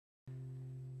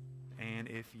And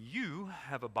if you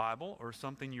have a Bible or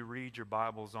something you read your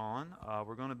Bibles on,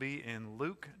 we're going to be in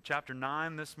Luke chapter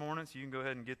 9 this morning, so you can go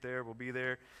ahead and get there. We'll be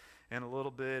there in a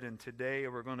little bit. And today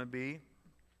we're going to be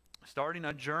starting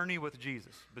a journey with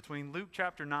Jesus. Between Luke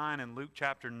chapter 9 and Luke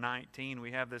chapter 19,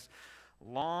 we have this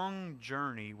long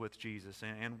journey with Jesus.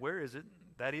 And where is it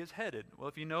that he is headed? Well,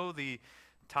 if you know the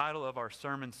title of our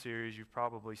sermon series, you've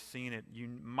probably seen it. You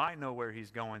might know where he's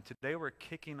going. Today we're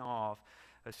kicking off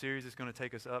a series that's going to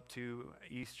take us up to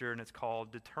Easter, and it's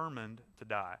called Determined to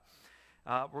Die.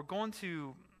 We're going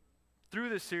to, through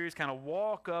this series, kind of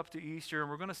walk up to Easter, and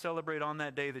we're going to celebrate on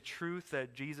that day the truth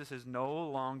that Jesus is no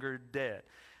longer dead,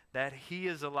 that he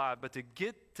is alive. But to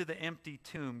get to the empty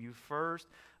tomb, you first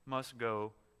must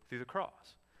go through the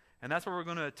cross. And that's what we're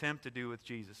going to attempt to do with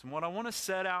Jesus. And what I want to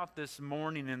set out this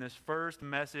morning in this first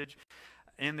message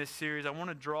in this series, I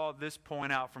want to draw this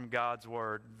point out from God's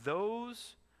Word.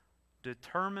 Those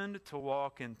determined to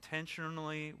walk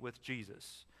intentionally with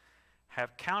Jesus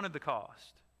have counted the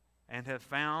cost and have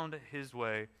found his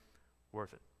way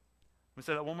worth it. Let me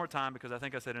say that one more time because I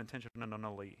think I said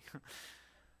intentionally.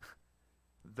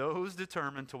 Those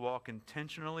determined to walk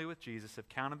intentionally with Jesus have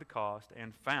counted the cost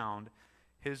and found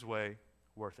his way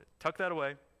worth it. Tuck that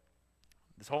away.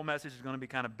 This whole message is going to be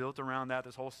kind of built around that.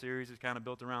 This whole series is kind of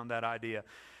built around that idea.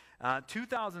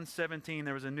 2017,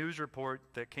 there was a news report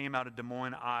that came out of Des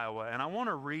Moines, Iowa, and I want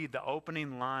to read the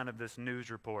opening line of this news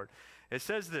report. It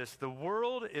says this: "The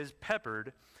world is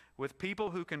peppered with people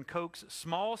who can coax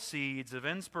small seeds of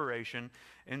inspiration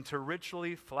into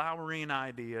richly flowering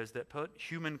ideas that put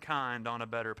humankind on a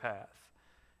better path.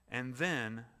 And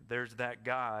then there's that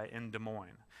guy in Des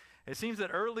Moines." It seems that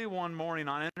early one morning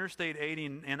on Interstate 80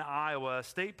 in Iowa, a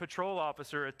state patrol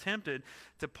officer attempted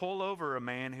to pull over a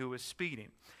man who was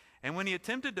speeding. And when he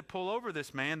attempted to pull over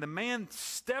this man, the man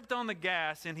stepped on the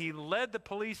gas and he led the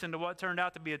police into what turned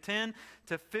out to be a 10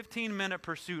 to 15-minute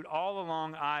pursuit all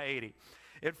along I-80.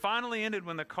 It finally ended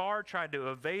when the car tried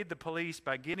to evade the police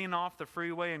by getting off the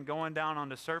freeway and going down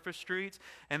onto surface streets,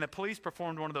 and the police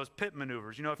performed one of those pit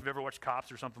maneuvers. You know, if you've ever watched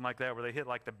Cops or something like that, where they hit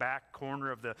like the back corner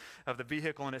of the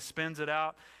vehicle and it spins it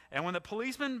out. And when the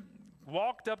policeman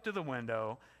walked up to the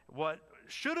window, what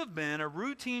should have been a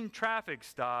routine traffic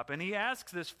stop, and he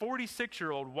asks this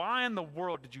 46-year-old, "Why in the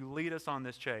world did you lead us on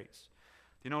this chase?"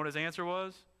 Do you know what his answer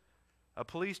was? "A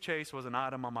police chase was an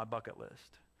item on my bucket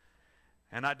list,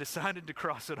 and I decided to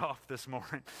cross it off this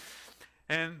morning."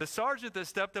 And the sergeant that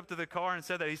stepped up to the car and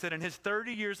said that, he said in his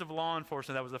 30 years of law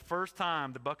enforcement, that was the first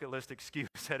time the bucket list excuse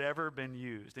had ever been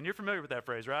used. And you're familiar with that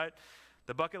phrase, right?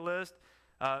 The bucket list.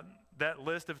 That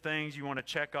list of things you want to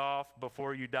check off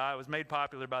before you die. It was made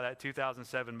popular by that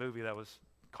 2007 movie that was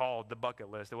called The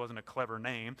Bucket List. It wasn't a clever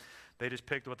name. They just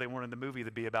picked what they wanted the movie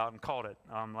to be about and called it.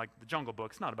 Like The Jungle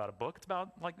Book. It's not about a book. It's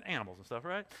about like animals and stuff,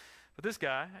 right? But this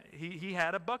guy, he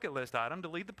had a bucket list item to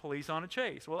lead the police on a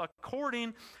chase. Well,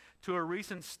 according to a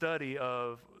recent study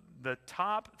of the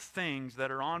top things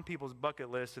that are on people's bucket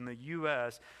lists in the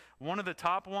U.S., one of the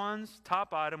top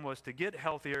item was to get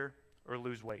healthier or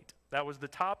lose weight. That was the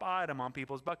top item on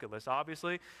people's bucket list.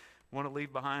 Obviously, want to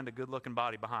leave behind a good-looking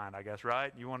body behind, I guess,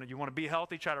 right? You want to be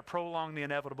healthy, try to prolong the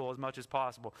inevitable as much as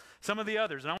possible. Some of the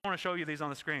others, and I want to show you these on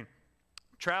the screen.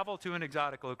 Travel to an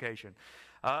exotic location.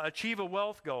 Achieve a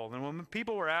wealth goal. And when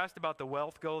people were asked about the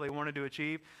wealth goal they wanted to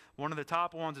achieve, one of the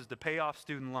top ones is to pay off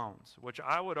student loans, which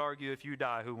I would argue if you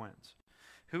die, who wins?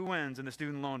 Who wins in the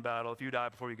student loan battle if you die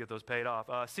before you get those paid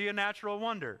off? See a natural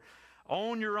wonder.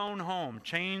 Own your own home.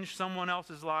 Change someone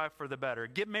else's life for the better.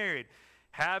 Get married.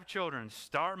 Have children.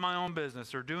 Start my own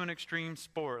business or do an extreme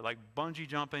sport like bungee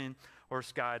jumping or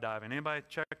skydiving. Anybody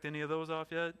checked any of those off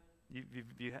yet?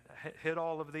 You hit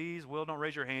all of these? Will, don't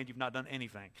raise your hand. You've not done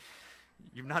anything.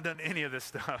 You've not done any of this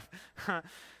stuff.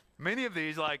 Many of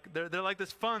these, like they're like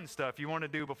this fun stuff you want to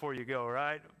do before you go,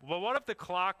 right? Well, what if the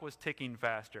clock was ticking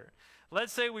faster?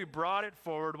 Let's say we brought it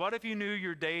forward. What if you knew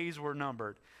your days were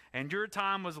numbered and your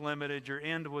time was limited, your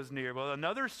end was near? Well,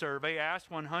 another survey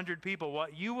asked 100 people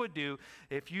what you would do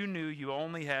if you knew you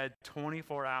only had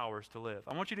 24 hours to live.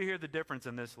 I want you to hear the difference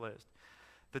in this list.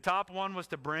 The top one was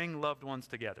to bring loved ones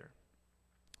together.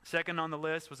 Second on the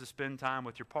list was to spend time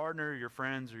with your partner, your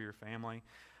friends, or your family.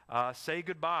 Say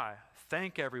goodbye.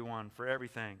 Thank everyone for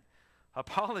everything.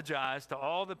 Apologize to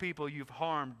all the people you've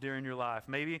harmed during your life.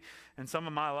 Maybe in some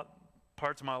of my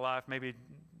parts of my life, maybe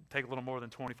take a little more than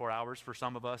 24 hours for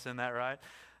some of us in that, right?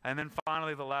 And then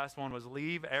finally, the last one was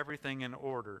leave everything in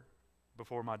order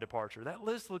before my departure. That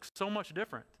list looks so much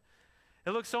different.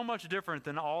 It looks so much different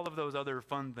than all of those other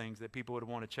fun things that people would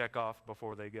want to check off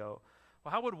before they go.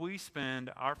 Well, how would we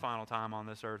spend our final time on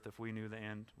this earth if we knew the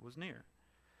end was near?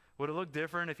 Would it look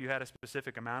different if you had a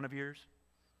specific amount of years?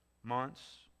 Months,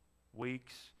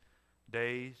 weeks,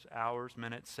 days, hours,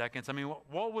 minutes, seconds? I mean,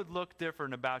 what would look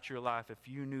different about your life if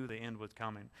you knew the end was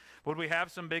coming? Would we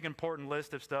have some big important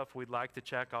list of stuff we'd like to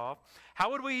check off? How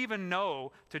would we even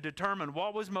know to determine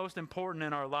what was most important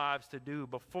in our lives to do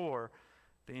before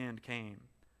the end came?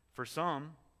 For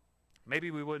some, maybe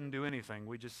we wouldn't do anything.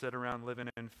 We'd just sit around living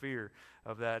in fear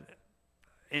of that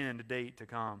end date to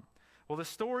come. Well, the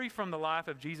story from the life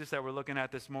of Jesus that we're looking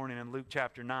at this morning in Luke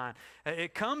chapter 9,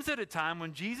 it comes at a time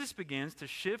when Jesus begins to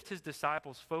shift his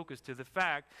disciples' focus to the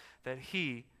fact that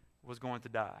he was going to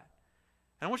die.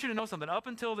 And I want you to know something. Up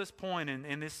until this point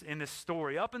in this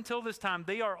story, up until this time,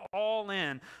 they are all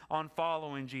in on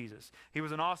following Jesus. He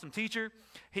was an awesome teacher.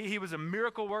 He was a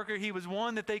miracle worker. He was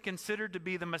one that they considered to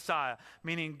be the Messiah,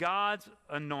 meaning God's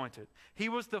anointed. He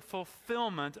was the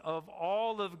fulfillment of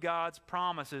all of God's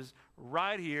promises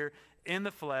right here in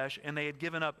the flesh, and they had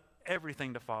given up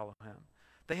everything to follow him.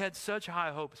 They had such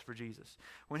high hopes for Jesus.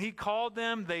 When he called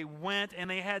them, they went, and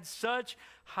they had such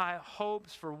high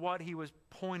hopes for what he was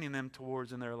pointing them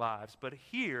towards in their lives. But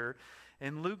here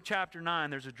in Luke chapter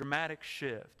 9, there's a dramatic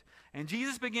shift. And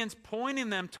Jesus begins pointing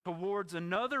them towards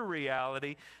another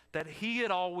reality that he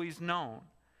had always known.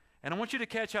 And I want you to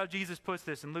catch how Jesus puts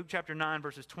this in Luke chapter 9,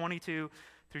 verses 22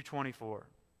 through 24.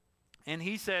 And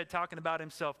he said, talking about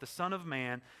himself, the Son of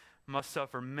Man must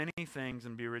suffer many things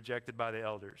and be rejected by the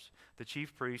elders, the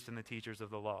chief priests and the teachers of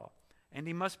the law. And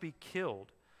he must be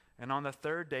killed, and on the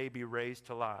third day be raised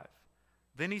to life.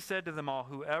 Then he said to them all,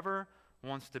 whoever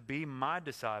wants to be my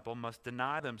disciple must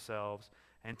deny themselves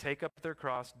and take up their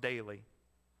cross daily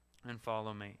and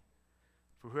follow me.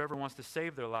 For whoever wants to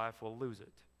save their life will lose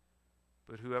it,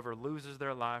 but whoever loses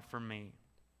their life for me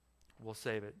will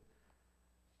save it.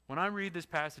 When I read this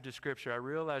passage of Scripture, I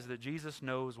realize that Jesus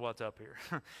knows what's up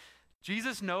here.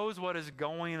 Jesus knows what is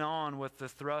going on with the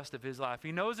thrust of his life.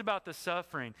 He knows about the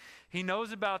suffering. He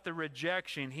knows about the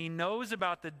rejection. He knows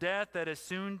about the death that is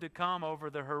soon to come over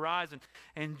the horizon.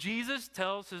 And Jesus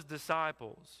tells his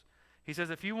disciples, he says,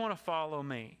 if you want to follow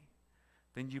me,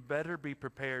 then you better be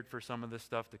prepared for some of this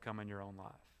stuff to come in your own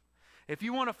life. If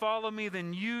you want to follow me,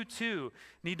 then you too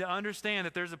need to understand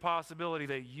that there's a possibility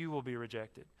that you will be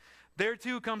rejected. There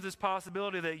too comes this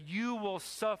possibility that you will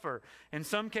suffer, in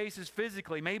some cases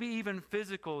physically, maybe even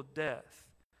physical death.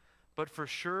 But for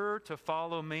sure, to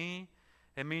follow me,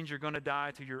 it means you're going to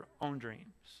die to your own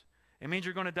dreams. It means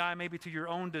you're going to die maybe to your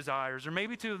own desires, or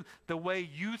maybe to the way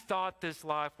you thought this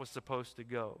life was supposed to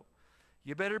go.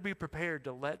 You better be prepared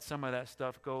to let some of that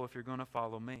stuff go if you're going to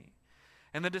follow me.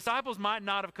 And the disciples might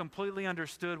not have completely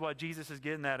understood what Jesus is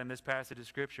getting at in this passage of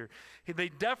Scripture. They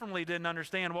definitely didn't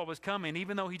understand what was coming,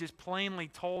 even though he just plainly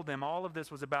told them all of this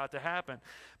was about to happen.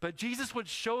 But Jesus would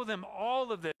show them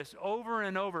all of this over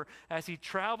and over as he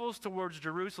travels towards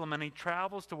Jerusalem and he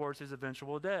travels towards his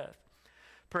eventual death.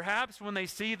 Perhaps when they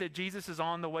see that Jesus is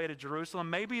on the way to Jerusalem,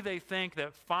 maybe they think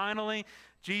that finally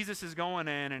Jesus is going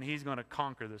in and he's going to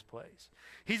conquer this place.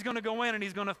 He's going to go in and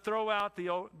he's going to throw out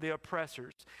the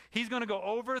oppressors. He's going to go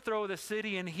overthrow the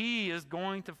city, and he is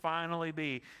going to finally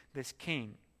be this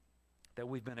king that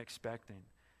we've been expecting.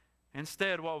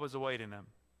 Instead, what was awaiting them?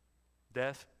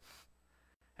 Death.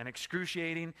 An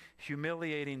excruciating,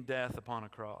 humiliating death upon a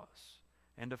cross.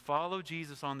 And to follow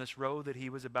Jesus on this road that he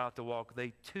was about to walk,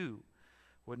 they too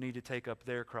would need to take up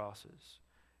their crosses,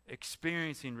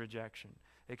 experiencing rejection,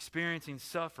 experiencing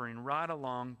suffering right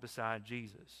along beside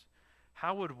Jesus.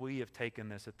 How would we have taken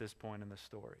this at this point in the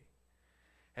story?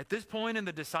 At this point in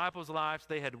the disciples' lives,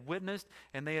 they had witnessed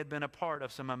and they had been a part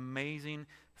of some amazing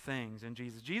things in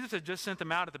Jesus. Jesus had just sent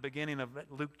them out at the beginning of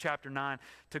Luke chapter 9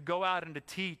 to go out and to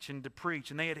teach and to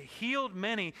preach. And they had healed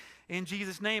many in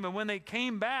Jesus' name. And when they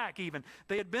came back even,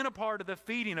 they had been a part of the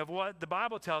feeding of what the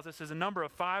Bible tells us is a number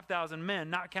of 5,000 men,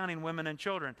 not counting women and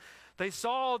children. They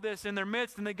saw this in their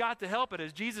midst and they got to help it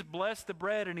as Jesus blessed the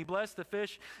bread and he blessed the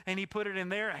fish and he put it in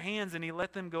their hands and he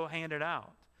let them go hand it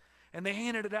out. And they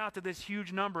handed it out to this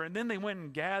huge number, and then they went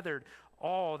and gathered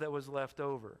all that was left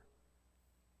over.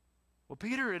 Well,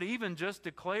 Peter had even just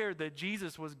declared that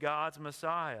Jesus was God's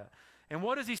Messiah. And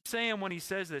what is he saying when he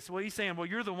says this? Well, he's saying, well,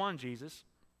 you're the one, Jesus.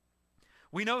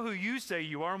 We know who you say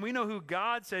you are, and we know who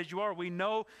God says you are. We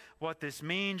know what this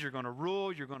means. You're going to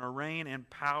rule, you're going to reign in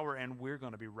power, and we're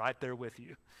going to be right there with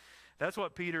you. That's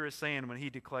what Peter is saying when he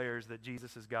declares that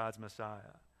Jesus is God's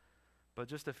Messiah. But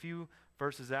just a few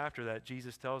verses after that,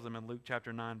 Jesus tells them in Luke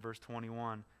chapter 9, verse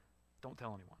 21, don't tell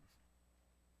anyone.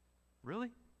 Really?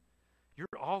 You're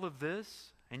all of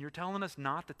this, and you're telling us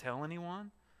not to tell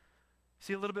anyone?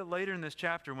 See, a little bit later in this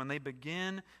chapter, when they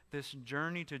begin this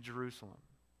journey to Jerusalem,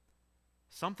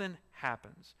 something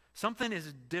happens. Something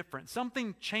is different.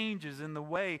 Something changes in the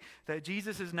way that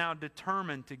Jesus is now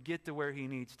determined to get to where he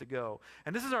needs to go.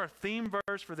 And this is our theme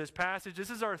verse for this passage. This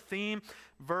is our theme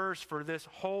verse for this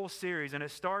whole series. And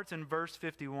it starts in verse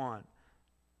 51.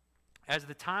 As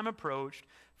the time approached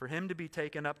for him to be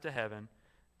taken up to heaven,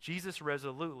 Jesus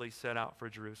resolutely set out for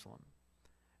Jerusalem.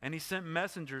 And he sent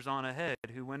messengers on ahead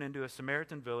who went into a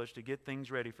Samaritan village to get things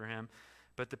ready for him.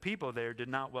 But the people there did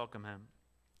not welcome him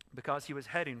because he was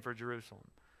heading for Jerusalem.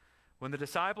 When the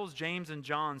disciples James and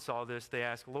John saw this, they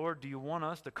asked, "Lord, do you want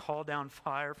us to call down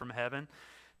fire from heaven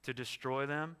to destroy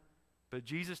them?" But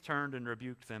Jesus turned and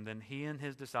rebuked them. Then he and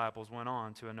his disciples went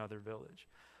on to another village.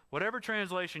 Whatever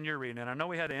translation you're reading, and I know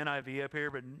we had an NIV up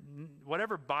here, but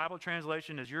whatever Bible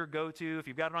translation is your go-to, if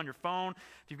you've got it on your phone,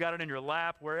 if you've got it in your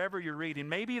lap, wherever you're reading,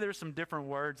 maybe there's some different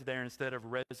words there instead of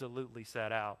resolutely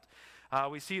set out.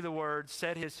 We see the word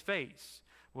set his face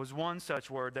was one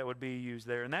such word that would be used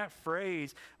there. And that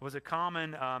phrase was a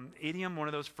common idiom, one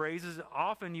of those phrases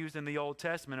often used in the Old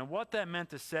Testament. And what that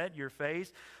meant, to set your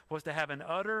face, was to have an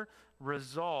utter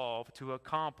resolve to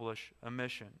accomplish a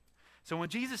mission. So when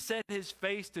Jesus set his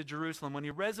face to Jerusalem, when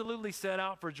he resolutely set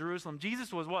out for Jerusalem,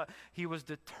 Jesus was what? He was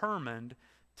determined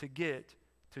to get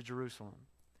to Jerusalem.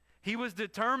 He was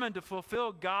determined to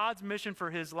fulfill God's mission for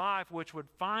his life, which would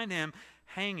find him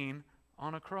hanging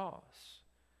on a cross.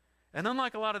 And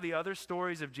unlike a lot of the other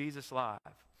stories of Jesus' life,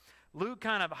 Luke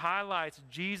kind of highlights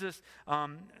Jesus'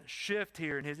 shift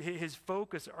here and his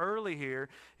focus early here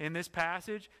in this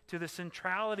passage to the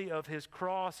centrality of his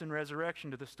cross and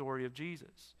resurrection to the story of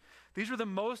Jesus. These were the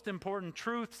most important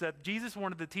truths that Jesus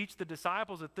wanted to teach the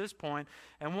disciples at this point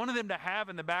and wanted them to have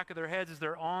in the back of their heads as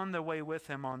they're on the way with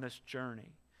him on this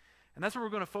journey. And that's what we're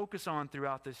going to focus on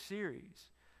throughout this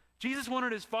series. Jesus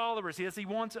wanted his followers, yes, he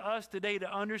wants us today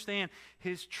to understand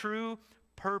his true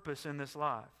purpose in this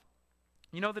life.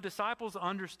 You know, the disciples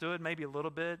understood maybe a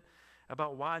little bit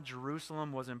about why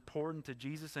Jerusalem was important to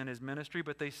Jesus and his ministry,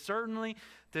 but they certainly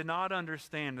did not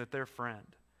understand that their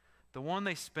friend, the one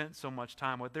they spent so much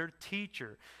time with, their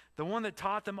teacher, the one that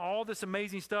taught them all this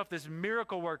amazing stuff, this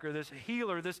miracle worker, this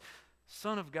healer, this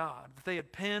Son of God, that they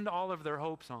had pinned all of their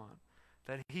hopes on,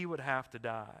 that he would have to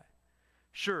die.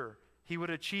 Sure, he would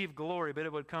achieve glory, but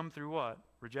it would come through what?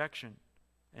 Rejection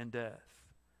and death.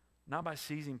 Not by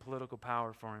seizing political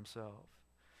power for himself.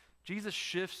 Jesus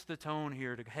shifts the tone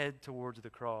here to head towards the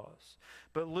cross.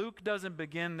 But Luke doesn't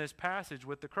begin this passage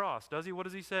with the cross, does he? What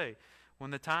does he say?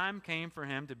 When the time came for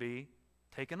him to be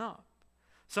taken up.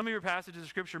 Some of your passages of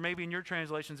Scripture, maybe in your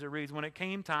translations, it reads, when it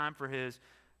came time for his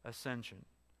ascension.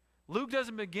 Luke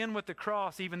doesn't begin with the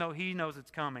cross, even though he knows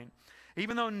it's coming.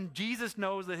 Even though Jesus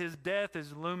knows that his death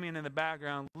is looming in the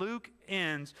background, Luke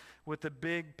ends with the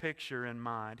big picture in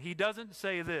mind. He doesn't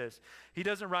say this. He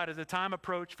doesn't write, as the time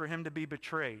approached for him to be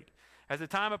betrayed, as the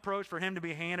time approached for him to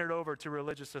be handed over to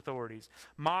religious authorities,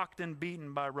 mocked and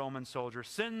beaten by Roman soldiers,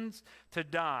 sentenced to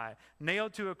die,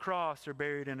 nailed to a cross, or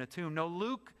buried in a tomb. No,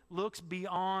 Luke looks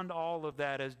beyond all of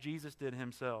that, as Jesus did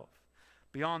himself,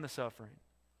 beyond the suffering,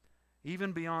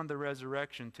 even beyond the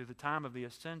resurrection, to the time of the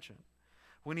ascension,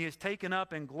 when he is taken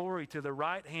up in glory to the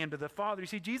right hand of the Father. You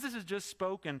see, Jesus has just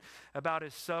spoken about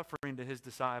his suffering to his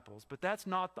disciples, but that's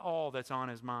not all that's on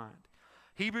his mind.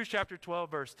 Hebrews chapter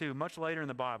 12, verse 2, much later in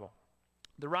the Bible,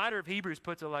 the writer of Hebrews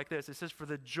puts it like this. It says, "For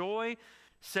the joy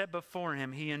set before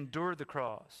him, he endured the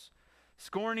cross,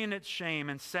 scorning its shame,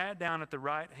 and sat down at the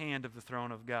right hand of the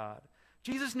throne of God."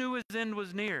 Jesus knew his end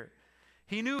was near.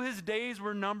 He knew his days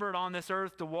were numbered on this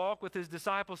earth to walk with his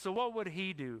disciples, so what would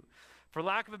he do? For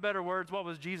lack of better words, what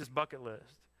was Jesus' bucket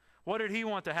list? What did he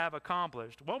want to have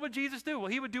accomplished? What would Jesus do?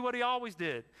 Well, he would do what he always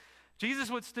did.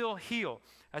 Jesus would still heal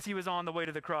as he was on the way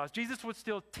to the cross. Jesus would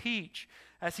still teach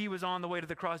as he was on the way to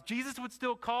the cross. Jesus would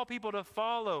still call people to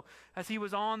follow as he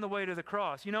was on the way to the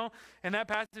cross. You know, in that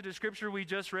passage of Scripture we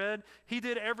just read, he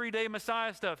did everyday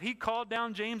Messiah stuff. He called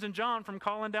down James and John from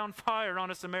calling down fire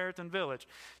on a Samaritan village,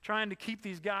 trying to keep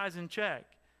these guys in check.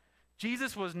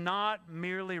 Jesus was not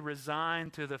merely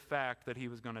resigned to the fact that he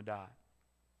was going to die.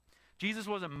 Jesus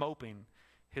wasn't moping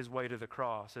his way to the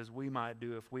cross as we might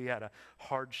do if we had a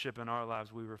hardship in our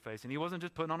lives we were facing. He wasn't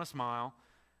just putting on a smile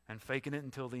and faking it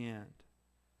until the end.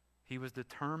 He was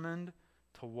determined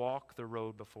to walk the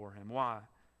road before him. Why?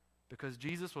 Because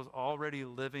Jesus was already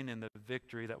living in the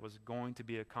victory that was going to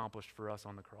be accomplished for us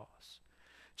on the cross.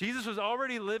 Jesus was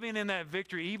already living in that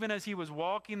victory even as he was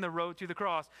walking the road to the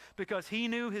cross, because he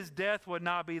knew his death would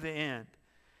not be the end.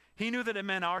 He knew that it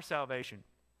meant our salvation.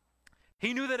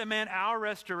 He knew that it meant our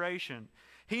restoration.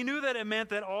 He knew that it meant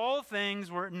that all things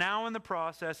were now in the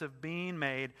process of being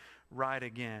made right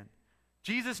again.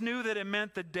 Jesus knew that it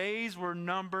meant the days were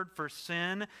numbered for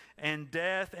sin and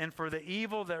death and for the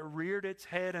evil that reared its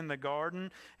head in the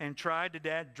garden and tried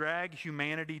to drag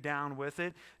humanity down with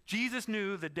it. Jesus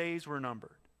knew the days were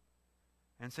numbered.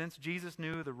 And since Jesus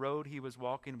knew the road he was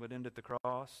walking would end at the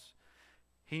cross,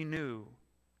 he knew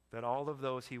that all of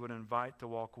those he would invite to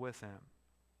walk with him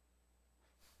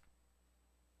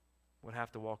would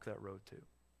have to walk that road too.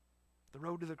 The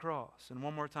road to the cross. And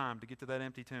one more time, to get to that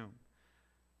empty tomb,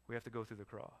 we have to go through the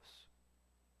cross.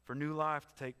 For new life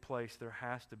to take place, there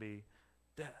has to be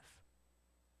death.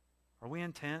 Are we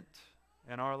intent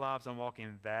in our lives on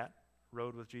walking that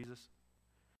road with Jesus?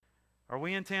 Are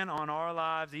we intent on our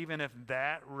lives, even if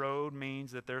that road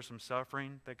means that there's some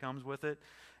suffering that comes with it?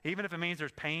 Even if it means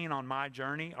there's pain on my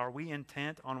journey, are we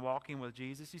intent on walking with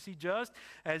Jesus? You see, just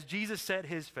as Jesus set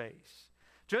his face,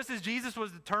 just as Jesus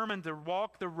was determined to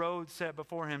walk the road set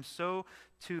before him, so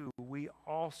too we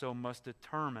also must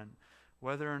determine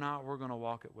whether or not we're going to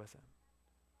walk it with him.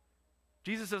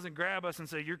 Jesus doesn't grab us and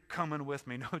say, "You're coming with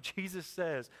me." No, Jesus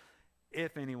says,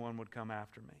 "If anyone would come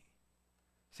after me."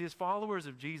 See, as followers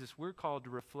of Jesus, we're called to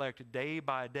reflect day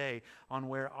by day on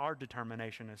where our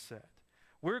determination is set.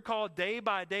 We're called day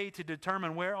by day to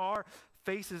determine where our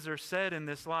faces are set in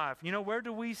this life. You know, where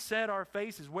do we set our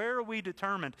faces? Where are we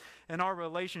determined in our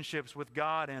relationships with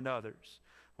God and others?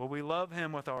 Will we love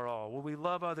him with our all? Will we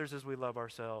love others as we love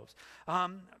ourselves?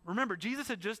 Remember, Jesus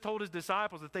had just told his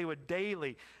disciples that they would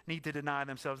daily need to deny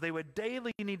themselves. They would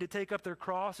daily need to take up their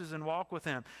crosses and walk with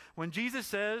him. When Jesus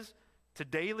says to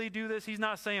daily do this, he's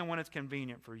not saying when it's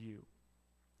convenient for you.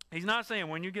 He's not saying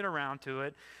when you get around to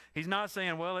it. He's not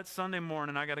saying, well, it's Sunday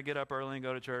morning, I got to get up early and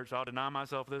go to church, so I'll deny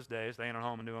myself this day, staying at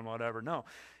home and doing whatever. No,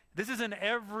 this is an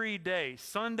everyday,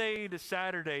 Sunday to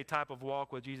Saturday type of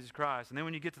walk with Jesus Christ. And then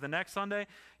when you get to the next Sunday,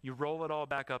 you roll it all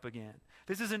back up again.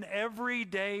 This is an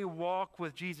everyday walk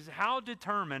with Jesus. How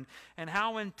determined and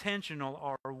how intentional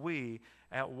are we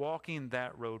at walking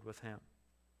that road with him?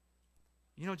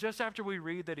 You know, just after we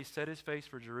read that he set his face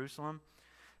for Jerusalem,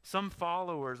 some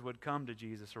followers would come to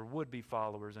Jesus, or would be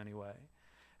followers anyway.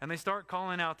 And they start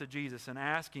calling out to Jesus and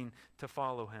asking to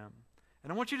follow him.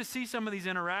 And I want you to see some of these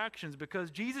interactions, because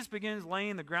Jesus begins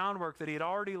laying the groundwork that he had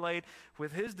already laid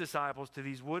with his disciples to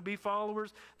these would-be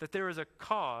followers, that there is a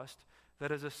cost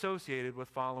that is associated with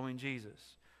following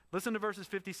Jesus. Listen to verses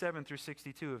 57 through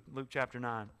 62 of Luke chapter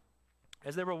 9.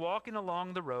 As they were walking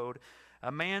along the road,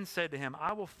 a man said to him,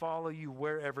 "I will follow you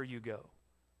wherever you go."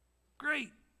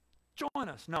 Great. Join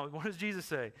us. No, what does Jesus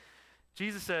say?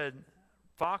 Jesus said,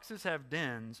 "Foxes have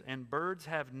dens and birds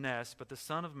have nests, but the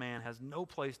Son of Man has no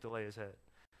place to lay his head."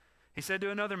 He said to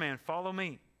another man, "Follow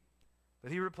me."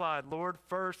 But he replied, "Lord,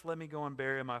 first let me go and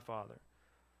bury my father."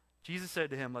 Jesus said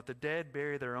to him, "Let the dead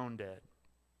bury their own dead,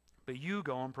 but you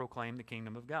go and proclaim the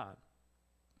kingdom of God."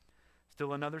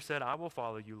 Still another said, "I will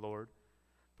follow you, Lord,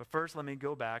 but first let me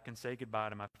go back and say goodbye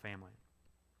to my family."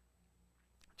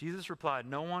 Jesus replied,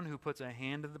 "No one who puts a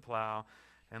hand to the plow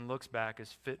and looks back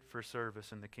is fit for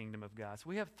service in the kingdom of God." So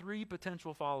we have three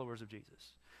potential followers of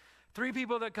Jesus. Three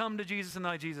people that come to Jesus and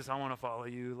they're like, "Jesus, I want to follow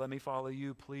you. Let me follow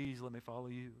you. Please let me follow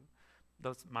you."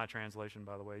 That's my translation,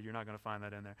 by the way. You're not going to find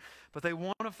that in there. But they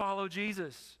want to follow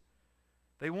Jesus.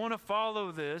 They want to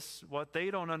follow this. What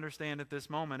they don't understand at this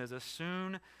moment is a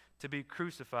soon-to-be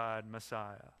crucified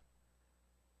Messiah.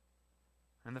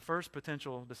 And the first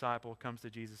potential disciple comes to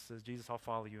Jesus and says, "Jesus, I'll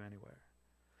follow you anywhere."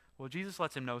 Well, Jesus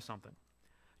lets him know something.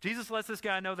 Jesus lets this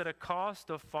guy know that a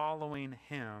cost of following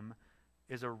him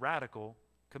is a radical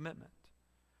commitment.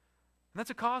 And that's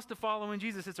a cost of following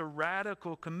Jesus. It's a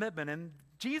radical commitment. And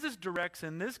Jesus directs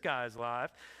in this guy's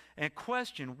life and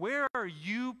question, where are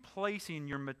you placing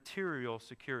your material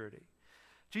security?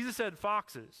 Jesus said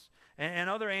foxes and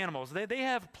other animals, they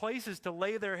have places to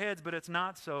lay their heads, but it's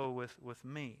not so with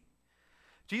me.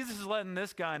 Jesus is letting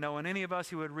this guy know, and any of us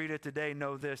who would read it today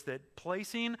know this, that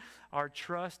placing our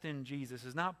trust in Jesus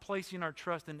is not placing our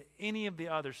trust in any of the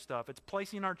other stuff. It's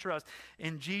placing our trust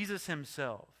in Jesus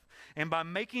himself. And by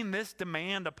making this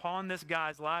demand upon this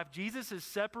guy's life, Jesus is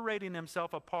separating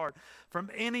himself apart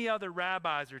from any other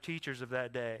rabbis or teachers of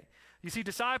that day. You see,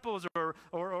 disciples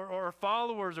or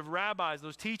followers of rabbis,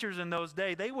 those teachers in those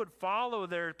days, they would follow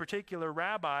their particular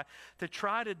rabbi to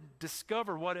try to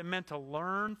discover what it meant to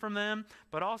learn from them,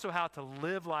 but also how to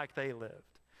live like they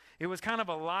lived. It was kind of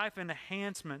a life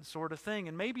enhancement sort of thing.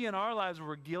 And maybe in our lives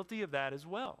we're guilty of that as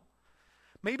well.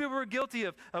 Maybe we're guilty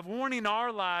of wanting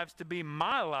our lives to be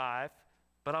my life,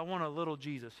 but I want a little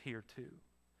Jesus here too.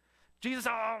 Jesus,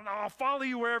 I'll follow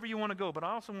you wherever you want to go, but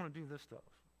I also want to do this stuff.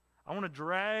 I want to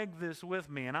drag this with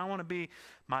me, and I want to be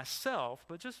myself,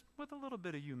 but just with a little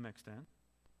bit of you mixed in.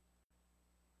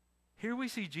 Here we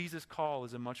see Jesus' call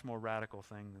is a much more radical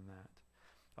thing than that.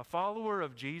 A follower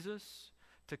of Jesus,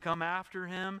 to come after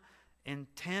him,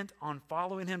 intent on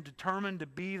following him, determined to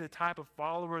be the type of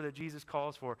follower that Jesus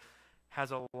calls for,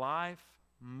 has a life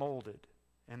molded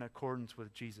in accordance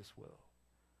with Jesus' will.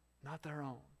 Not their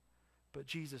own, but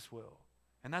Jesus' will.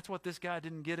 And that's what this guy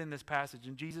didn't get in this passage,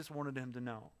 and Jesus wanted him to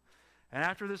know. And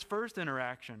after this first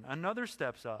interaction, another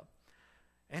steps up.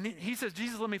 And he says,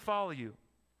 Jesus, let me follow you.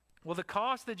 Well, the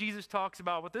cost that Jesus talks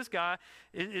about with this guy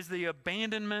is the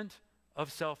abandonment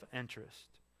of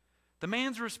self-interest. The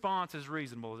man's response is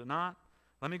reasonable, is it not?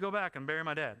 Let me go back and bury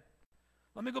my dad.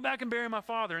 Let me go back and bury my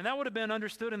father. And that would have been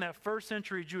understood in that first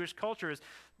century Jewish culture as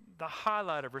the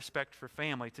highlight of respect for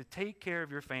family, to take care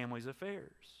of your family's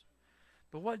affairs.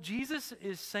 But what Jesus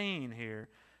is saying here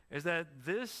is that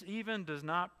this even does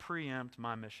not preempt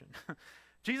my mission.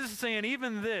 Jesus is saying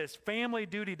even this family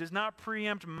duty does not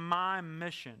preempt my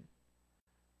mission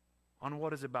on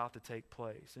what is about to take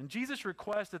place. And Jesus'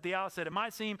 request at the outset, it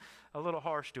might seem a little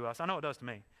harsh to us. I know it does to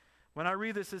me. When I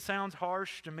read this, it sounds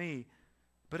harsh to me.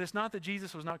 But it's not that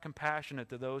Jesus was not compassionate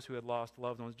to those who had lost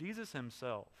loved ones. Jesus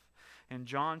himself, in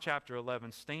John chapter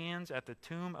 11, stands at the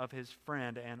tomb of his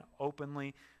friend and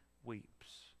openly weeps.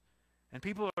 And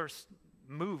people are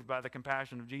moved by the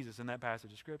compassion of Jesus in that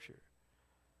passage of Scripture.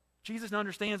 Jesus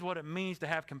understands what it means to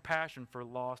have compassion for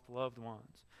lost loved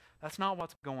ones. That's not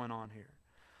what's going on here.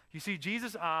 You see,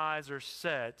 Jesus' eyes are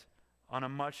set on a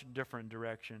much different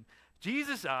direction.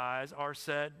 Jesus' eyes are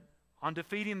set on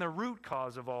defeating the root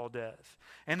cause of all death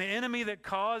and the enemy that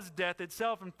caused death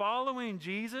itself. And following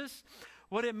Jesus,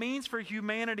 what it means for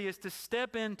humanity is to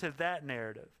step into that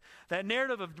narrative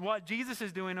of what Jesus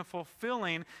is doing and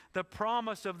fulfilling the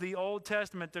promise of the Old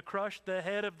Testament to crush the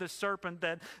head of the serpent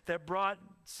that brought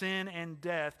sin and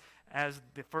death as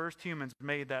the first humans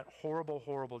made that horrible,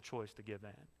 horrible choice to give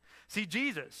in. See,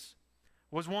 Jesus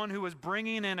was one who was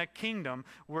bringing in a kingdom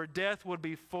where death would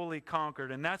be fully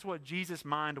conquered. And that's what Jesus'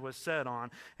 mind was set on.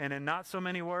 And in not so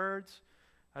many words,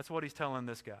 that's what he's telling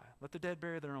this guy. Let the dead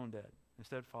bury their own dead.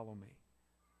 Instead, follow me.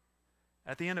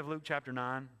 At the end of Luke chapter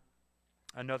 9,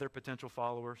 another potential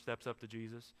follower steps up to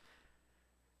Jesus.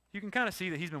 You can kind of see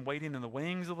that he's been waiting in the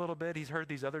wings a little bit. He's heard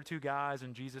these other two guys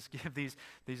and Jesus give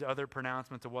these other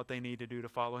pronouncements of what they need to do to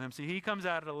follow him. See, he comes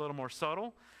at it a little more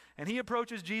subtle, and he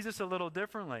approaches Jesus a little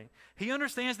differently. He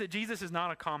understands that Jesus is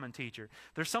not a common teacher.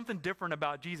 There's something different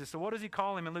about Jesus. So what does he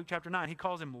call him in Luke chapter 9? He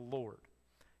calls him Lord.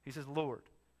 He says, Lord,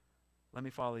 let me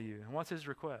follow you. And what's his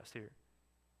request here?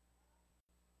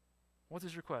 What's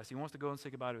his request? He wants to go and say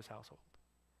goodbye to his household.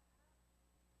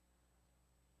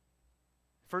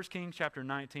 1 Kings chapter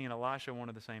 19, Elisha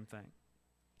wanted the same thing.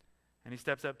 And he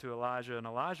steps up to Elijah, and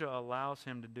Elijah allows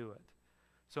him to do it.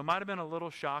 So it might have been a little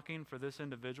shocking for this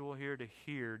individual here to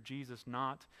hear Jesus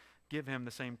not give him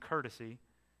the same courtesy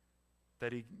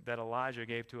that Elijah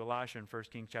gave to Elisha in 1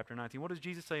 Kings chapter 19. What does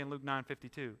Jesus say in Luke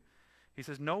 9:52? He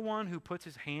says, no one who puts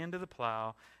his hand to the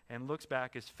plow and looks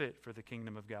back is fit for the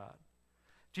kingdom of God.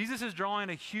 Jesus is drawing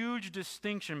a huge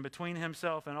distinction between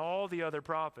himself and all the other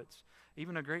prophets,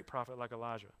 even a great prophet like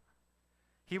Elijah.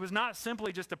 He was not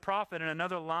simply just a prophet in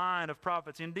another line of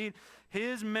prophets. Indeed,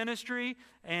 his ministry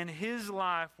and his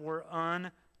life were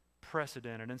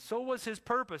unprecedented. And so was his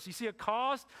purpose. You see, a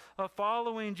cost of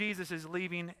following Jesus is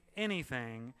leaving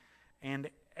anything and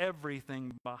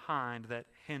everything behind that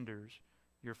hinders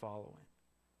your following.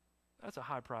 That's a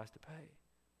high price to pay.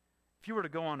 If you were to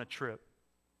go on a trip,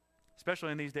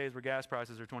 especially in these days where gas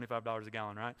prices are $25 a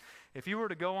gallon, right? If you were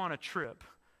to go on a trip,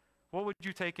 what would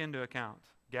you take into account?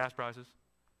 Gas prices,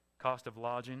 cost of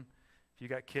lodging. If you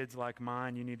got kids like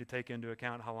mine, you need to take into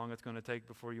account how long it's going to take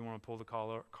before you want to pull the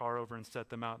car over and set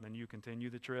them out, and then you continue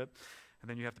the trip. And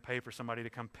then you have to pay for somebody to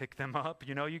come pick them up.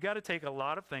 You know, you got to take a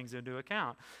lot of things into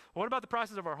account. What about the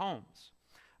prices of our homes?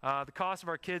 The cost of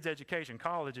our kids' education.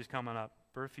 College is coming up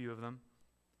for a few of them.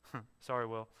 Sorry,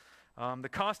 Will. The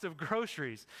cost of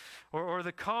groceries, or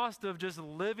the cost of just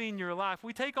living your life.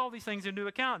 We take all these things into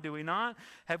account, do we not?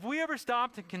 Have we ever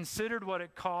stopped and considered what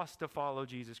it costs to follow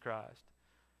Jesus Christ?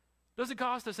 Does it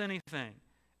cost us anything?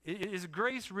 Is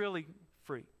grace really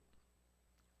free?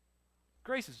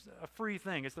 Grace is a free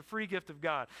thing. It's the free gift of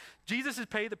God. Jesus has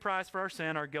paid the price for our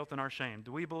sin, our guilt, and our shame.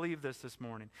 Do we believe this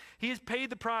morning? He has paid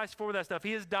the price for that stuff.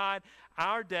 He has died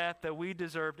our death that we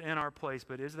deserved in our place.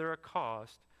 But is there a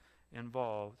cost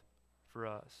involved for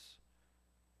us?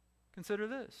 Consider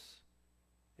this.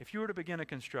 If you were to begin a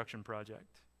construction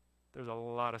project, there's a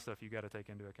lot of stuff you got to take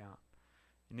into account.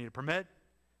 You need a permit,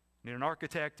 You need an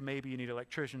architect, maybe you need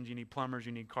electricians, you need plumbers,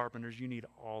 you need carpenters, you need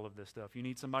all of this stuff. You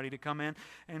need somebody to come in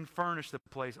and furnish the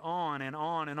place, on and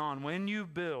on and on. When you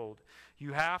build,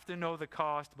 you have to know the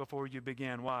cost before you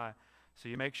begin. Why? So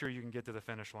you make sure you can get to the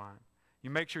finish line. You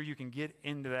make sure you can get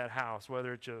into that house,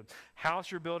 whether it's a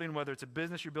house you're building, whether it's a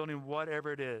business you're building,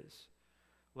 whatever it is.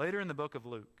 Later in the book of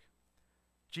Luke,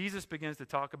 Jesus begins to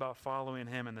talk about following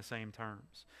him in the same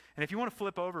terms. And if you want to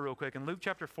flip over real quick, in Luke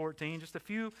chapter 14, just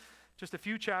a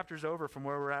few chapters over from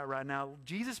where we're at right now,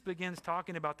 Jesus begins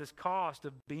talking about this cost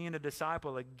of being a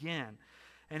disciple again.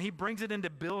 And he brings it into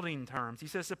building terms. He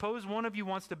says, suppose one of you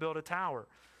wants to build a tower.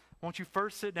 Won't you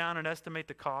first sit down and estimate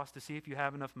the cost to see if you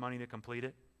have enough money to complete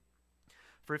it?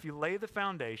 For if you lay the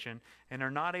foundation and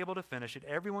are not able to finish it,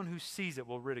 everyone who sees it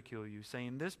will ridicule you,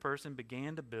 saying, this person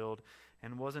began to build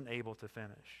and wasn't able to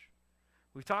finish.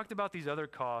 We've talked about these other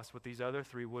costs with these other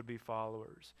three would-be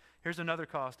followers. Here's another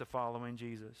cost of following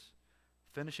Jesus: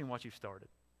 finishing what you've started.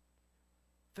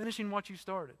 Finishing what you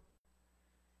started.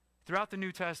 Throughout the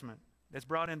New Testament, it's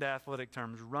brought into athletic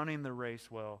terms: running the race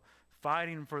well,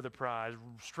 fighting for the prize,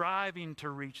 striving to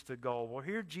reach the goal. Well,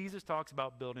 here Jesus talks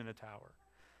about building a tower.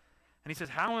 And he says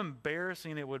how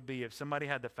embarrassing it would be if somebody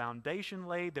had the foundation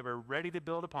laid, they were ready to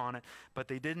build upon it, but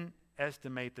they didn't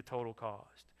estimate the total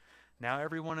cost. Now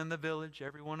everyone in the village,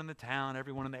 everyone in the town,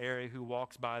 everyone in the area who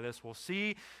walks by this will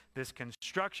see this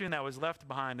construction that was left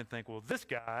behind and think, well, this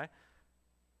guy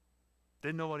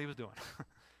didn't know what he was doing.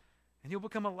 And he'll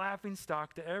become a laughing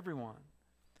stock to everyone.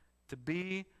 To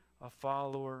be a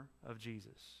follower of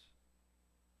Jesus.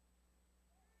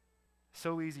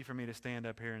 So easy for me to stand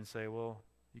up here and say, well,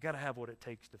 you got to have what it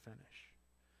takes to finish.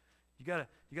 You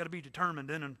got to be determined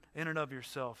in and of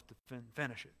yourself to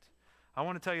finish it. I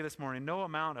want to tell you this morning, no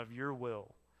amount of your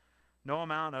will, no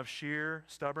amount of sheer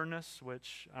stubbornness,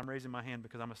 which I'm raising my hand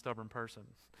because I'm a stubborn person,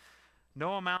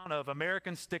 no amount of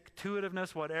American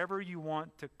stick-to-itiveness, whatever you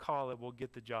want to call it, will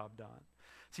get the job done.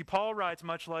 See, Paul writes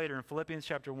much later in Philippians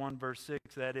chapter 1, verse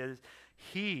 6, that is,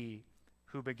 he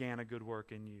who began a good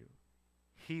work in you,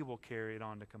 he will carry it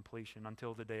on to completion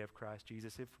until the day of Christ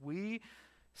Jesus. If we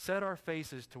set our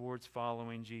faces towards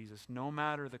following Jesus, no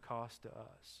matter the cost to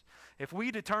us, if we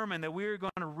determine that we're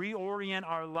going to reorient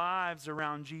our lives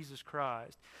around Jesus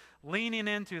Christ, leaning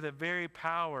into the very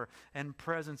power and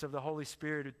presence of the Holy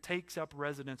Spirit who takes up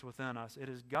residence within us, it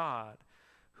is God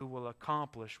who will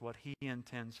accomplish what he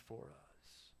intends for us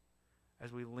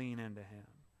as we lean into him.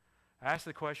 I asked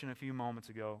the question a few moments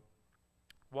ago,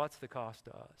 what's the cost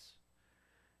to us?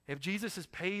 If Jesus has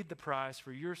paid the price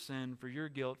for your sin, for your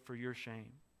guilt, for your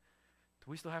shame, do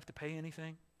we still have to pay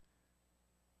anything?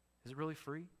 Is it really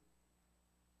free?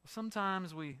 Well,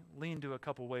 sometimes we lean to a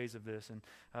couple ways of this. And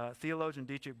theologian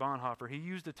Dietrich Bonhoeffer, he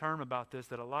used a term about this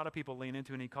that a lot of people lean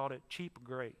into, and he called it cheap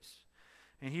grace.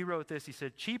 And he wrote this, he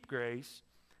said, cheap grace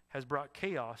has brought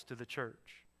chaos to the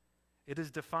church. It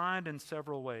is defined in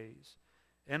several ways.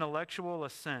 Intellectual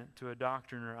assent to a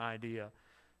doctrine or idea.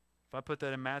 If I put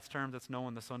that in Matt's terms, that's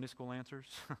knowing the Sunday school answers.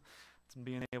 It's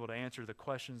being able to answer the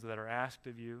questions that are asked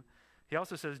of you. He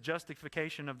also says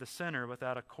justification of the sinner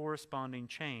without a corresponding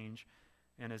change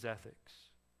in his ethics.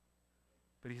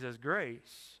 But he says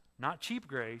grace, not cheap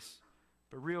grace,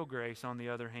 but real grace, on the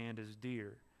other hand, is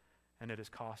dear and it is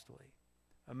costly.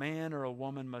 A man or a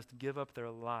woman must give up their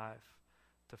life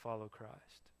to follow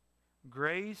Christ.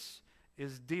 Grace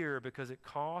is dear because it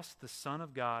cost the Son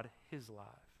of God his life.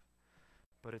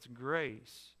 But it's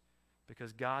grace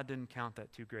because God didn't count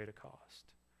that too great a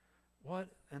cost. What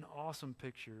an awesome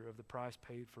picture of the price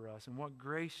paid for us and what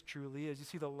grace truly is. You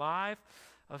see, the life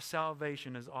of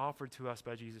salvation is offered to us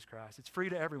by Jesus Christ. It's free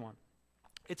to everyone.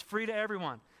 It's free to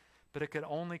everyone, but it could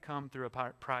only come through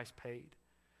a price paid.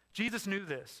 Jesus knew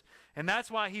this, and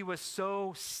that's why he was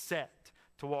so set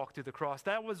to walk through the cross.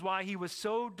 That was why he was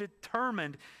so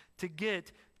determined to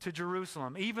get to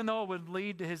Jerusalem, even though it would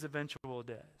lead to his eventual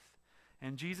death.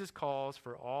 And Jesus calls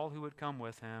for all who would come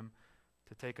with him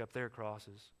to take up their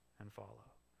crosses and follow.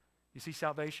 You see,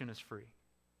 salvation is free,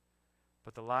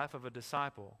 but the life of a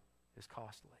disciple is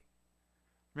costly.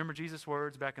 Remember Jesus'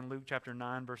 words back in Luke chapter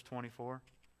 9, verse 24?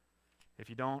 If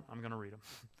you don't, I'm going to read them.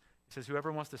 It says,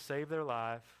 whoever wants to save their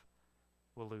life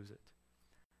will lose it.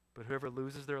 But whoever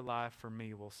loses their life for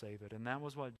me will save it. And that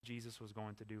was what Jesus was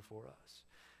going to do for us.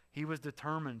 He was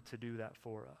determined to do that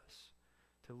for us,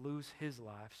 to lose his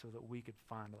life so that we could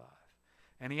find life.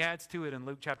 And he adds to it in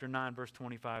Luke chapter 9, verse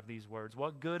 25, these words,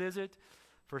 what good is it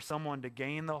for someone to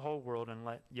gain the whole world and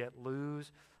yet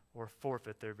lose or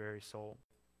forfeit their very soul?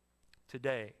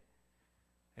 Today,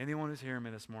 anyone who's hearing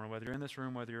me this morning, whether you're in this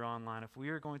room, whether you're online, if we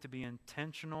are going to be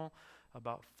intentional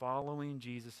about following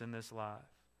Jesus in this life,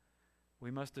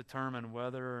 we must determine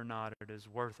whether or not it is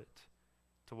worth it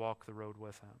to walk the road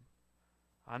with him.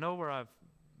 I know where I've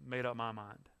made up my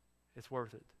mind. It's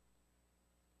worth it.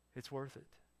 It's worth it.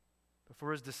 But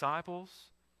for his disciples,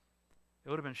 it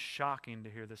would have been shocking to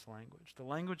hear this language. The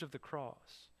language of the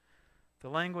cross. The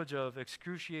language of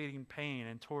excruciating pain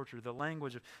and torture. The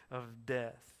language of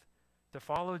death. To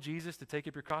follow Jesus, to take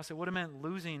up your cross, it would have meant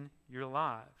losing your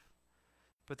life.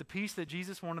 But the piece that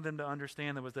Jesus wanted them to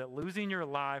understand was that losing your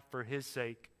life for his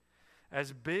sake,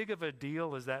 as big of a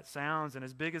deal as that sounds and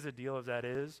as big as a deal as that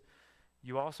is,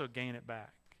 you also gain it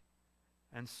back.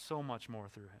 And so much more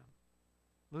through him.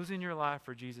 Losing your life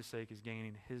for Jesus' sake is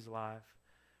gaining his life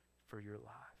for your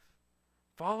life.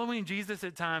 Following Jesus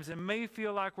at times, it may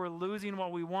feel like we're losing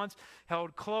what we once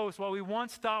held close, what we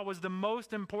once thought was the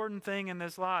most important thing in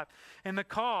this life. And the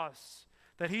costs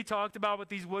that he talked about with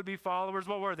these would-be followers,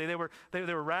 what were they? They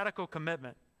were radical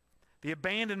commitment, the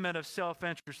abandonment of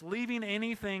self-interest, leaving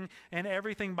anything and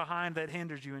everything behind that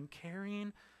hinders you, and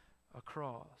carrying a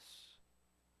cross.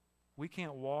 We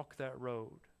can't walk that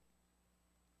road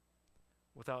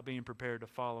without being prepared to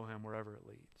follow him wherever it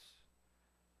leads.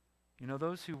 You know,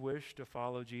 those who wish to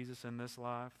follow Jesus in this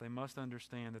life, they must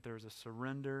understand that there is a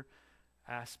surrender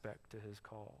aspect to his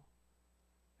call.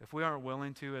 If we aren't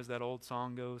willing to, as that old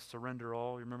song goes, surrender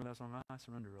all. You remember that song? I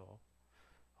surrender all.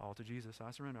 All to Jesus, I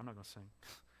surrender. I'm not going to sing.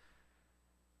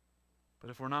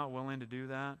 But if we're not willing to do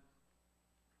that,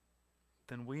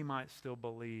 then we might still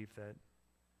believe that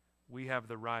we have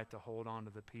the right to hold on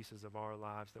to the pieces of our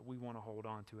lives that we want to hold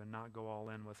on to and not go all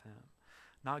in with him.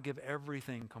 Not give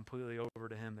everything completely over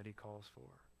to him that he calls for.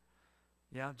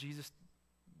 Yeah, Jesus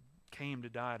came to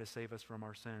die to save us from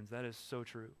our sins. That is so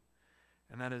true.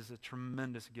 And that is a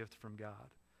tremendous gift from God.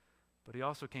 But he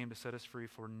also came to set us free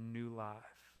for new life,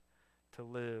 to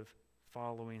live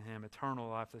following him, eternal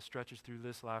life that stretches through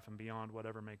this life and beyond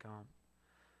whatever may come.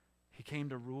 He came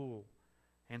to rule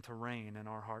and to reign in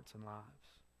our hearts and lives.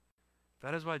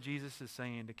 That is why Jesus is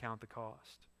saying to count the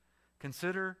cost.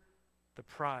 Consider the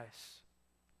price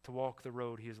to walk the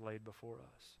road he has laid before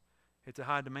us. It's a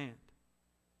high demand,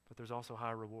 but there's also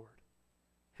high reward.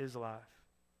 His life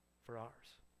for ours.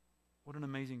 What an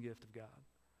amazing gift of God.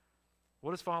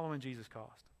 What does following Jesus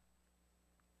cost?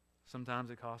 Sometimes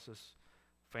it costs us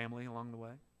family along the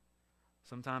way.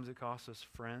 Sometimes it costs us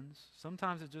friends.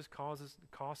 Sometimes it just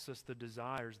costs us the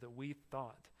desires that we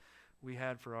thought we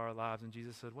had for our lives. And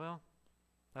Jesus said, well,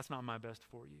 that's not my best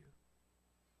for you.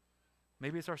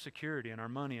 Maybe it's our security and our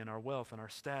money and our wealth and our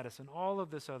status and all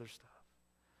of this other stuff.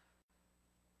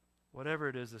 Whatever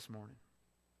it is this morning,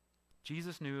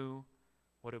 Jesus knew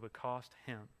what it would cost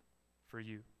him for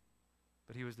you,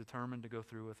 but he was determined to go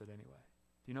through with it anyway.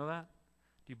 Do you know that?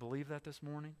 Do you believe that this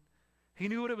morning? He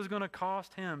knew what it was going to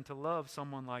cost him to love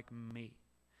someone like me.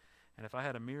 And if I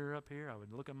had a mirror up here, I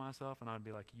would look at myself and I'd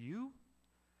be like, you?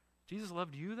 Jesus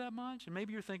loved you that much? And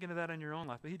maybe you're thinking of that in your own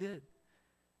life, but he did.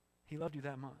 He loved you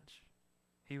that much.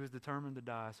 He was determined to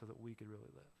die so that we could really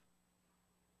live.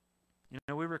 You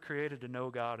know, we were created to know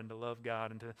God and to love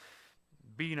God and to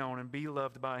be known and be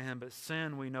loved by him, but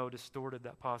sin, we know, distorted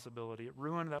that possibility. It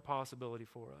ruined that possibility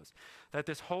for us. That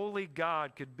this holy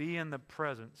God could be in the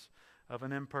presence of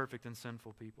an imperfect and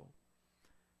sinful people.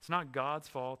 It's not God's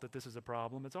fault that this is a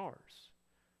problem, it's ours.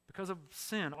 Because of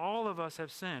sin, all of us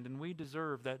have sinned, and we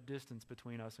deserve that distance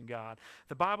between us and God.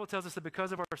 The Bible tells us that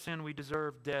because of our sin, we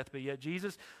deserve death, but yet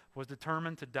Jesus was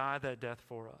determined to die that death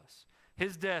for us.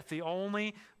 His death, the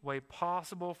only way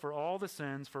possible for all the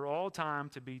sins, for all time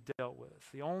to be dealt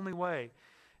with. The only way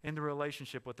into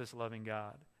relationship with this loving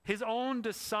God. His own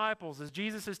disciples, as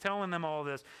Jesus is telling them all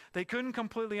this, they couldn't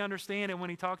completely understand it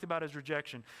when he talked about his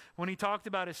rejection, when he talked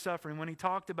about his suffering, when he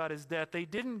talked about his death. They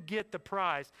didn't get the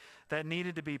price that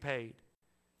needed to be paid.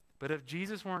 But if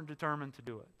Jesus weren't determined to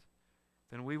do it,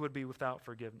 then we would be without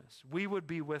forgiveness. We would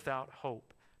be without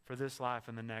hope for this life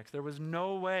and the next. There was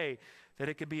no way that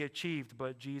it could be achieved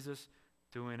but Jesus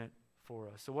doing it for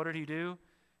us. So what did he do?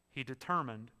 He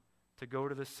determined to go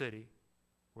to the city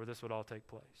where this would all take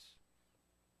place.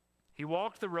 He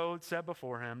walked the road set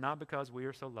before him, not because we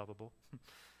are so lovable,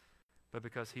 but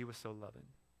because he was so loving.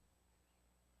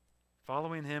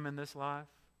 Following him in this life,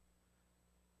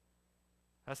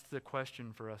 that's the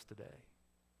question for us today.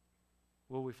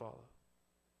 Will we follow?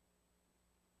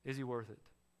 Is he worth it?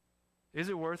 Is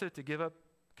it worth it to give up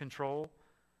control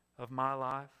of my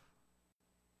life?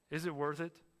 Is it worth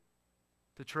it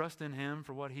to trust in him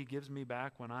for what he gives me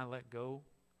back when I let go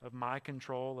of my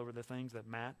control over the things that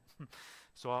Matt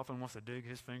so often wants to dig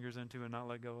his fingers into and not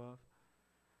let go of?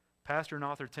 Pastor and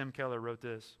author Tim Keller wrote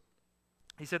this.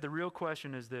 He said, the real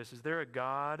question is this: is there a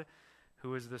God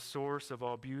who is the source of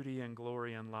all beauty and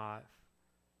glory in life?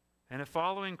 And if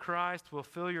following Christ will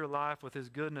fill your life with his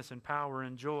goodness and power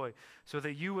and joy so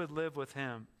that you would live with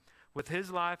him, with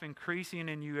his life increasing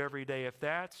in you every day, if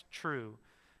that's true,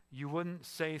 you wouldn't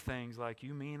say things like,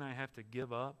 you mean I have to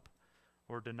give up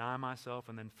or deny myself,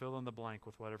 and then fill in the blank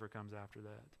with whatever comes after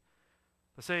that.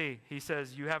 Let's say he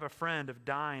says you have a friend of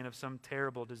dying of some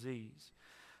terrible disease.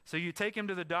 So you take him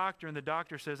to the doctor, and the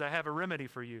doctor says, I have a remedy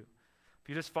for you. If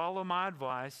you just follow my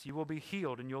advice, you will be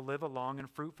healed and you'll live a long and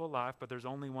fruitful life, but there's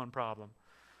only one problem.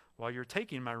 While you're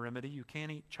taking my remedy, you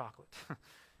can't eat chocolate.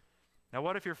 Now,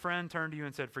 what if your friend turned to you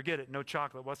and said, forget it, no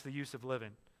chocolate, what's the use of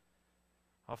living?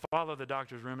 I'll follow the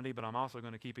doctor's remedy, but I'm also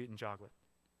going to keep eating chocolate.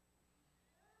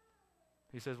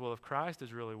 He says, well, if Christ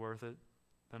is really worth it,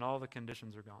 then all the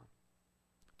conditions are gone.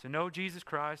 To know Jesus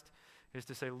Christ is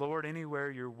to say, Lord, anywhere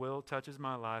your will touches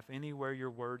my life, anywhere your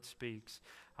word speaks,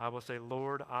 I will say,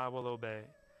 Lord, I will obey.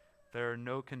 There are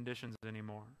no conditions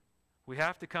anymore. We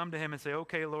have to come to him and say,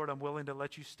 okay, Lord, I'm willing to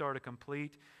let you start a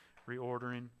complete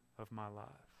reordering of my life.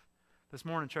 This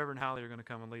morning, Trevor and Hallie are going to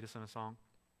come and lead us in a song.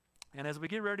 And as we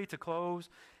get ready to close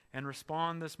and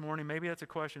respond this morning, maybe that's a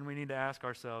question we need to ask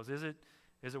ourselves. Is it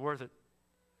worth it?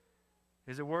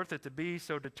 Is it worth it to be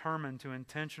so determined to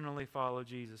intentionally follow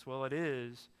Jesus? Well, it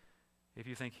is if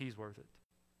you think he's worth it.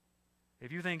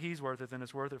 If you think he's worth it, then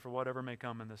it's worth it for whatever may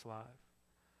come in this life.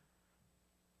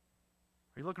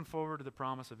 Are you looking forward to the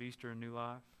promise of Easter and new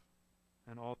life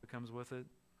and all that comes with it?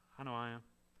 I know I am.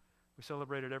 We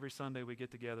celebrate it every Sunday we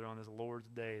get together on this Lord's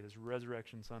Day, this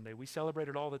Resurrection Sunday. We celebrate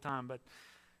it all the time, but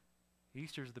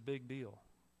Easter's the big deal.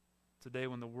 It's a day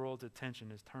when the world's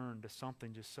attention is turned to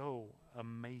something just so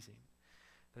amazing,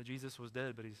 that Jesus was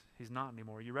dead, but he's not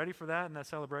anymore. Are you ready for that and that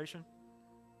celebration?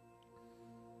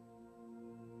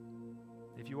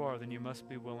 If you are, then you must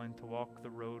be willing to walk the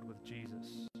road with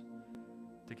Jesus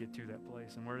to get to that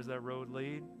place. And where does that road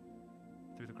lead?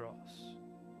 Through the cross.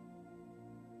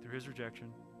 Through his rejection,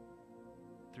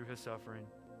 through his suffering,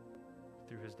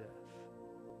 through his death.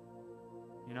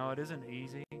 You know, it isn't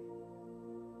easy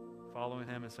following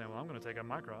him and saying, well, I'm going to take up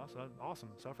my cross. Awesome.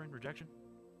 Suffering, rejection,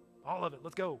 all of it.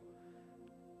 Let's go.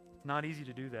 It's not easy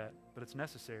to do that, but it's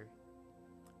necessary.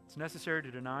 It's necessary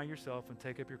to deny yourself and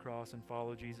take up your cross and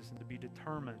follow Jesus, and to be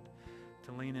determined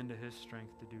to lean into his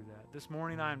strength to do that. This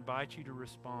morning, I invite you to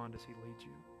respond as he leads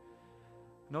you.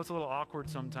 I know it's a little awkward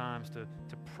sometimes to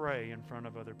pray in front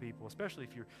of other people, especially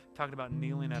if you're talking about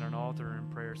kneeling at an altar in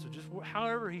prayer. So just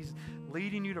however he's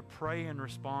leading you to pray and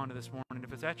respond to this morning,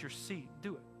 if it's at your seat,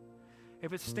 do it.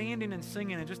 If it's standing and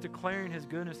singing and just declaring his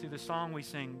goodness through the song we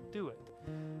sing, do it.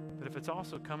 But if it's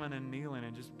also coming and kneeling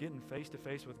and just getting face to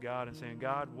face with God and saying,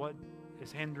 God, what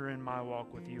is hindering my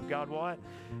walk with you? God, what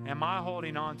am I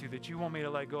holding on to that you want me to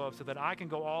let go of so that I can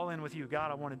go all in with you?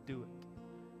 God, I want to do it.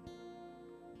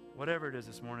 Whatever it is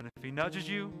this morning, if he nudges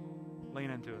you, lean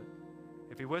into it.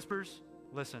 If he whispers,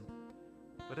 listen.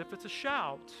 But if it's a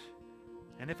shout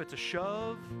and if it's a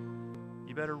shove,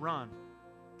 you better run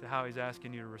to how he's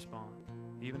asking you to respond,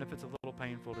 even if it's a little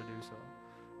painful to do so.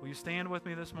 Will you stand with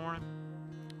me this morning?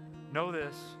 Know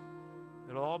this,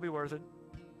 it'll all be worth it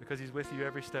because he's with you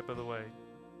every step of the way.